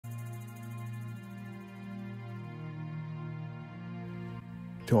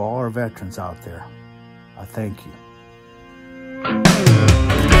to all our veterans out there, I thank you.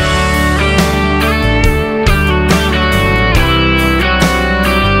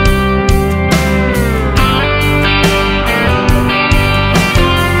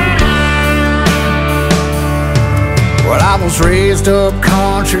 Well, I was raised up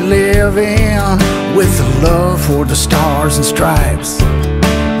country living with a love for the stars and stripes.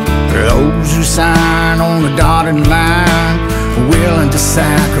 Those who sign on the dotted line, willing to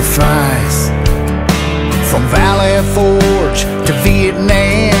sacrifice. From Valley Forge to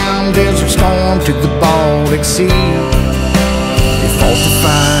Vietnam, Desert Storm to the Baltic Sea. They fought to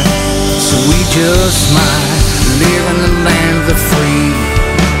fight, so we just might live in the land of the free.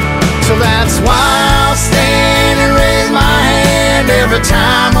 So that's why I'll stand and raise my hand every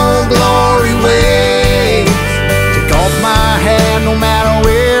time Old Glory waves. Take off my hat no matter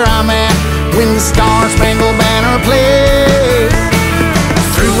where I'm at when the Star-Spangled Banner plays.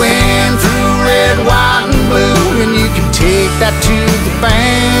 Through and through, red, white, and blue, and you can take that to the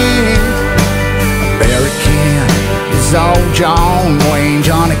bank. American is all John Wayne,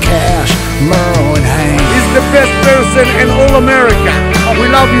 Johnny Cash, Merle, and Hank. He's the best person in all America. We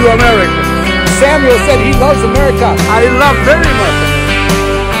love you, America. Samuel said he loves America. I love very much.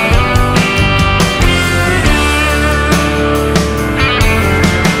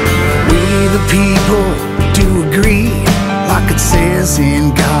 We the people do agree, like it says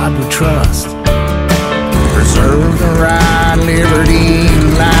in God we trust. Preserve the right, liberty,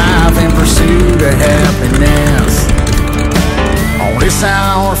 and life, and pursue the happiness. On this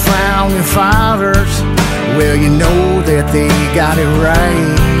our founding fathers, well, you know that they got it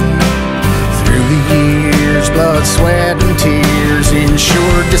right. Through the years, blood, sweat, and tears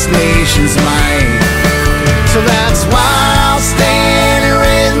ensured this nation's might. So that's why I'll stand and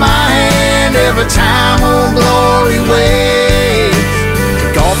raise my hand every time Old Glory waves.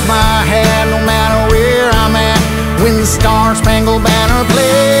 Take off my hat no matter where I'm at when the Star-Spangled Banner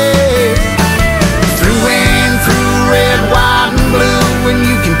plays. Through and through, red, white, and blue, and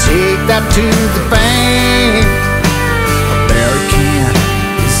you can take that to the bank. American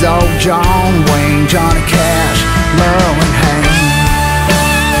is all John Wayne, Johnny Cash, Merle, and Hank.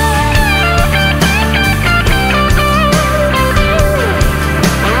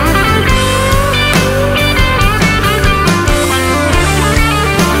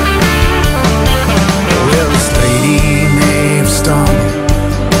 Well, this lady may have stumbled,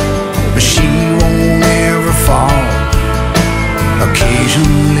 but she won't ever fall.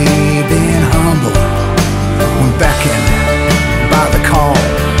 Occasionally been humble when beckoned by the call.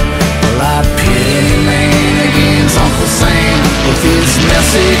 Well, I'd pit any man against Uncle Sam with his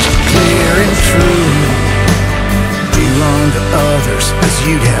message clear and true. Do unto others as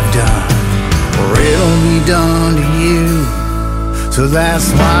you'd have done, or it'll be done to you. So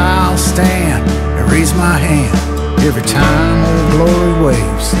that's why I'll stand and raise my hand every time Old Glory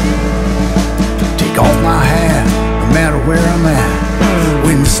waves. Take off my hat no matter where I'm at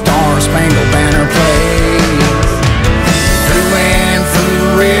when the Star-Spangled Banner plays. Through and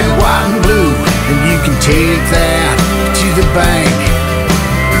through, red, white, and blue, and you can take that to the bank.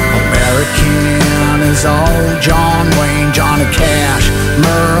 American is all John Wayne, Johnny Cash,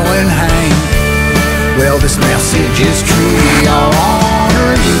 Merle, and Hank. Well, this message is truly all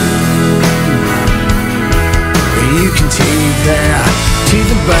honor you. You can take that to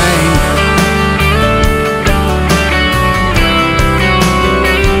the bank.